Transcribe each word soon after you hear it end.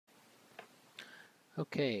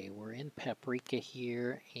Okay, we're in Paprika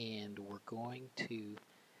here and we're going to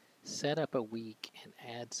set up a week and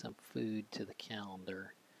add some food to the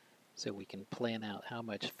calendar so we can plan out how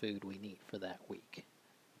much food we need for that week.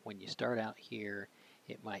 When you start out here,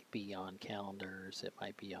 it might be on calendars, it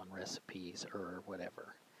might be on recipes or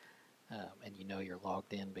whatever. And you know you're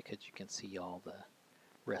logged in because you can see all the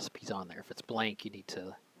recipes on there. If it's blank, you need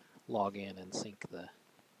to log in and sync the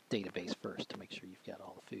database first to make sure you've got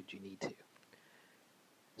all the food you need to.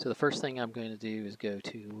 So the first thing I'm going to do is go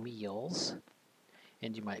to Meals,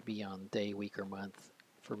 and you might be on day, week, or month.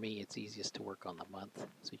 For me, it's easiest to work on the month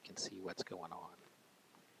so you can see what's going on.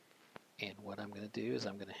 And what I'm going to do is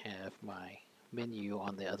I'm going to have my menu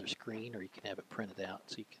on the other screen, or you can have it printed out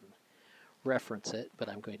so you can reference it, but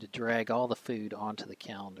I'm going to drag all the food onto the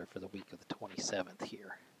calendar for the week of the 27th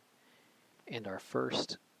here. And our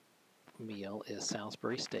first meal is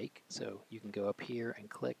Salisbury steak, so you can go up here and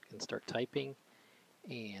click and start typing,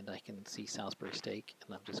 and I can see Salisbury steak,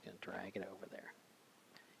 and I'm just going to drag it over there.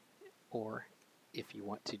 Or if you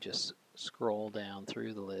want to just scroll down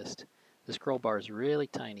through the list, the scroll bar is really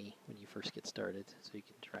tiny when you first get started, so you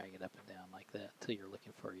can drag it up and down like that until you're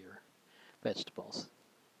looking for your vegetables.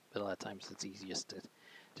 But a lot of times it's easiest to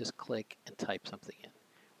just click and type something in.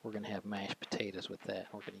 We're going to have mashed potatoes with that.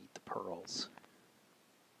 We're going to eat the pearls.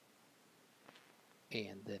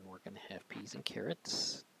 And then we're going to have peas and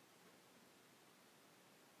carrots.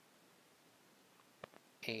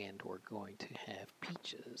 And we're going to have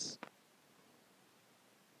peaches.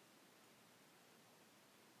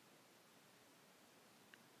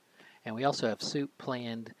 And we also have soup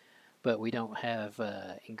planned, but we don't have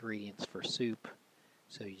ingredients for soup,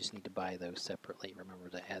 so you just need to buy those separately. Remember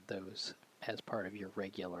to add those as part of your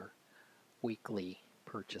regular weekly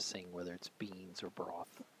purchasing, whether it's beans or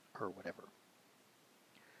broth or whatever.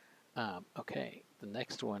 Okay, the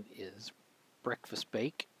next one is breakfast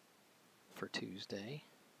bake for Tuesday.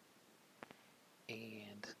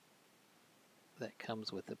 And that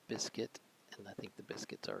comes with a biscuit, and I think the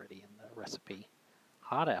biscuit's already in the recipe.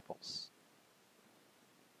 Hot apples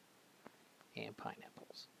and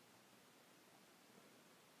pineapples.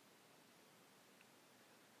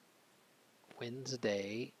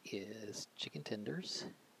 Wednesday is chicken tenders.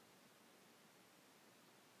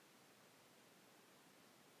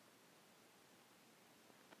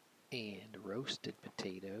 And roasted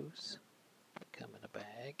potatoes come in a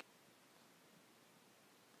bag.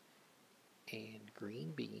 And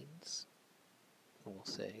green beans. We'll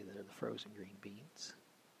say they're the frozen green beans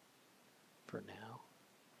for now.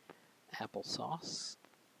 Applesauce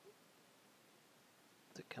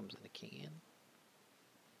that comes in a can.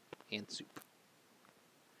 And soup.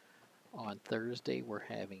 On Thursday, we're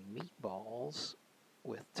having meatballs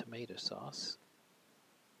with tomato sauce.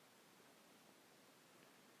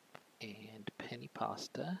 And penny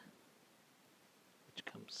pasta, which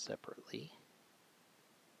comes separately.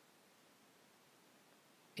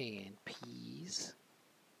 And peas.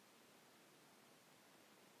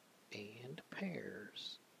 And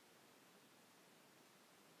pears.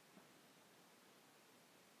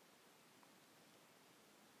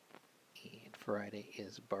 And Friday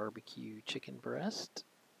is barbecue chicken breast.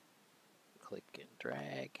 Click and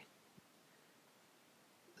drag.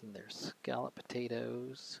 Then there's scallop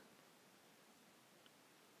potatoes.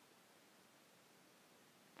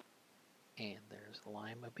 And there's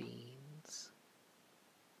lima beans.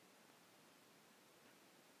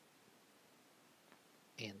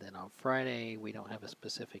 And then on Friday, we don't have a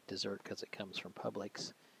specific dessert because it comes from Publix,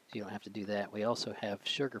 so you don't have to do that. We also have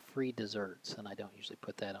sugar-free desserts, and I don't usually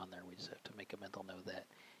put that on there. We just have to make a mental note of that.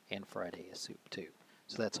 And Friday is soup too.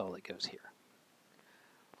 So that's all that goes here.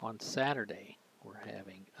 On Saturday, we're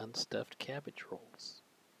having unstuffed cabbage rolls.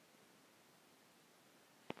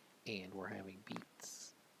 And we're having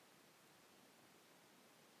beets.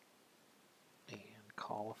 And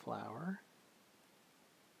cauliflower.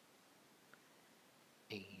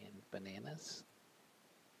 And bananas,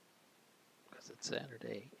 because it's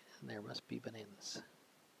Saturday and there must be bananas.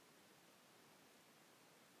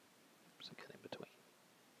 So cut in between.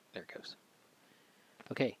 There it goes.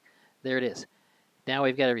 Okay, there it is. Now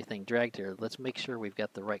we've got everything dragged here. Let's make sure we've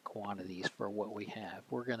got the right quantities for what we have.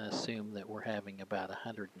 We're going to assume that we're having about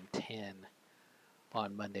 110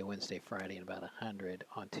 on Monday, Wednesday, Friday, and about 100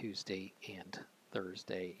 on Tuesday and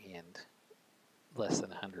Thursday, and less than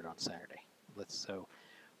 100 on Saturday. So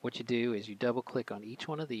what you do is you double click on each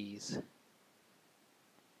one of these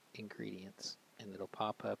ingredients and it'll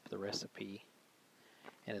pop up the recipe,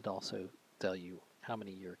 and it also tell you how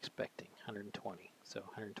many you're expecting. 120. So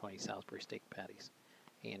 120 Salisbury steak patties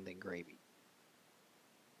and then gravy.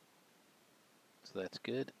 So that's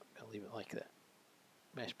good. I'll leave it like that.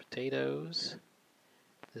 Mashed potatoes.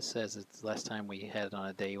 This says it's the last time we had it on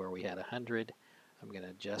a day where we had 100. I'm going to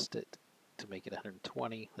adjust it to make it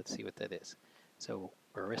 120. Let's see what that is. So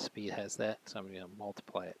our recipe has that, so I'm going to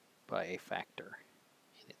multiply it by a factor.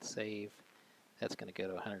 And hit save. That's going to go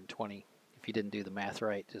to 120. If you didn't do the math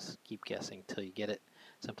right, just keep guessing until you get it.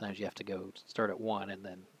 Sometimes you have to go start at 1 and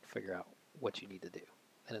then figure out what you need to do.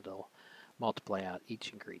 And it'll multiply out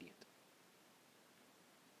each ingredient.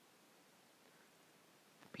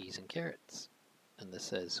 Peas and carrots. And this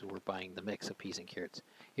says we're buying the mix of peas and carrots.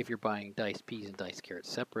 If you're buying diced peas and diced carrots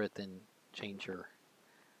separate, then change your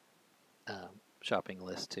shopping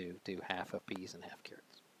list to do half of peas and half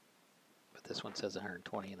carrots. But this one says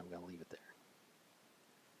 120 and I'm going to leave it there.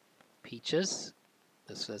 Peaches,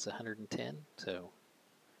 this says 110, so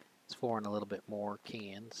it's 4 and a little bit more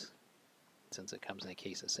cans. Since it comes in a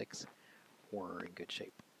case of 6, we're in good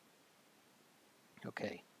shape.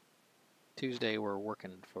 Okay, Tuesday we're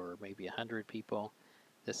working for maybe 100 people.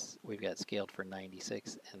 This we've got scaled for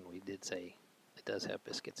 96, and we did say it does have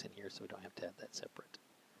biscuits in here, so we don't have to have that separate.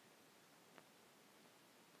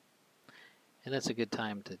 And that's a good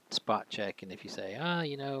time to spot check, and if you say,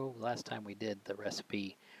 you know, last time we did the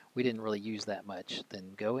recipe, we didn't really use that much,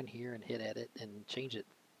 then go in here and hit edit and change it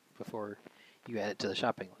before you add it to the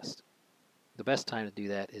shopping list. The best time to do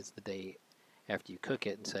that is the day after you cook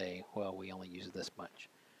it and say, well, we only used this much.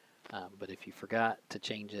 But if you forgot to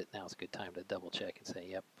change it, now's a good time to double check and say,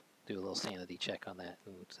 yep, do a little sanity check on that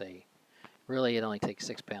and say, really, it only takes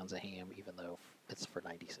 6 pounds of ham, even though it's for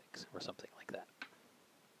 96 or something like that.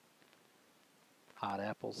 Hot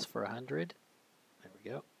apples for 100. There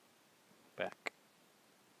we go. Back.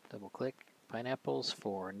 Double click. Pineapples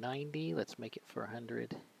for 90. Let's make it for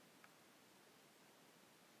 100.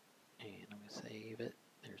 And I'm going to save it.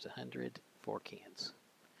 There's 100. 4 cans.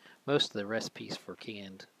 Most of the recipes for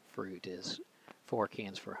canned fruit is 4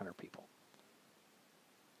 cans for 100 people.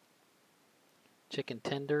 Chicken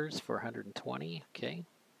tenders for 120. Okay.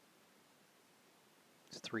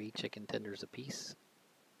 It's 3 chicken tenders a piece.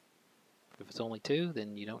 If it's only 2,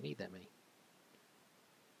 then you don't need that many.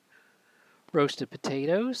 Roasted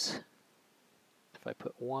potatoes. If I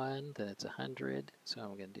put 1, then it's 100. So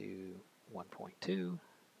I'm going to do 1.2 to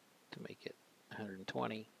make it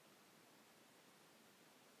 120.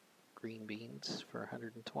 Green beans for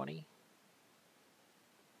 120.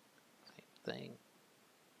 Same thing.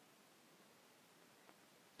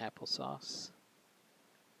 Applesauce.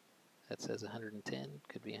 That says 110.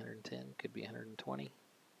 Could be 110. Could be 120.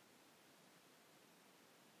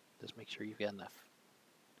 Just make sure you've got enough.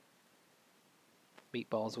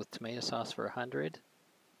 Meatballs with tomato sauce for 100.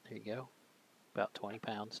 There you go. About 20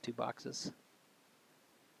 pounds, 2 boxes.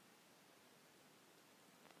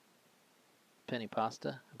 Penny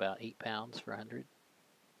pasta, about 8 pounds for 100.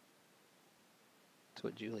 That's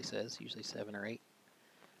what Julie says, usually 7 or 8.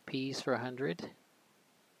 Peas for 100.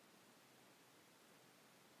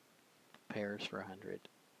 Pears for 100.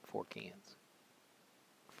 4 cans.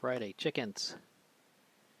 Friday, chickens.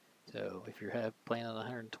 So if you're planning on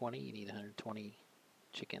 120, you need 120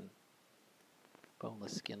 chicken,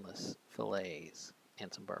 boneless, skinless fillets,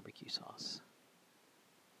 and some barbecue sauce.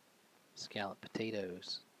 Scalloped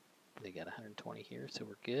potatoes. They got 120 here, so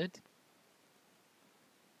we're good.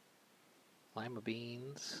 Lima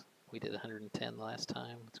beans. We did 110 last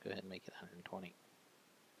time. Let's go ahead and make it 120.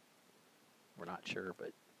 We're not sure,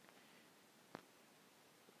 but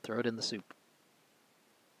throw it in the soup.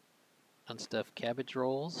 Unstuffed cabbage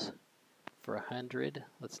rolls for 100.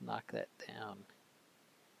 Let's knock that down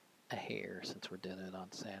a hair since we're doing it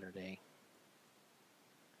on Saturday.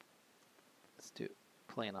 Let's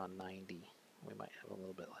plan on 90. We might have a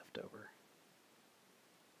little bit left over.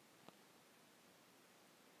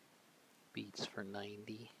 Beets for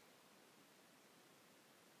 90.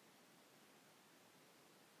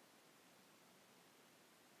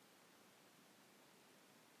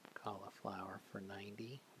 Cauliflower for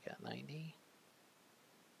 90. We got 90.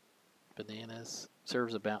 Bananas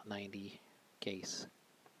serves about 90 case.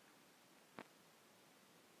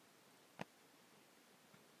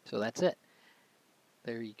 So that's it.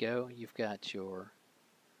 There you go. You've got your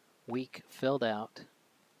week filled out.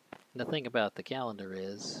 And the thing about the calendar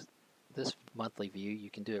is this monthly view, you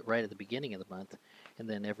can do it right at the beginning of the month, and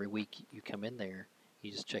then every week you come in there,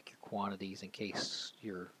 you just check your quantities in case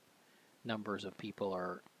your numbers of people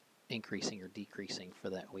are increasing or decreasing for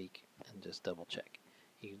that week, and just double check.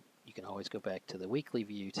 You can always go back to the weekly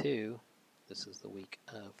view too. This is the week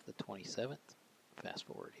of the 27th. Fast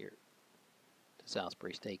forward here to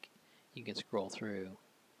Salisbury steak. You can scroll through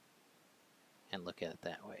and look at it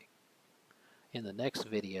that way. In the next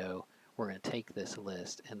video, we're we're going to take this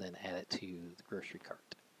list and then add it to the grocery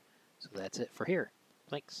cart. So that's it for here.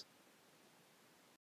 Thanks.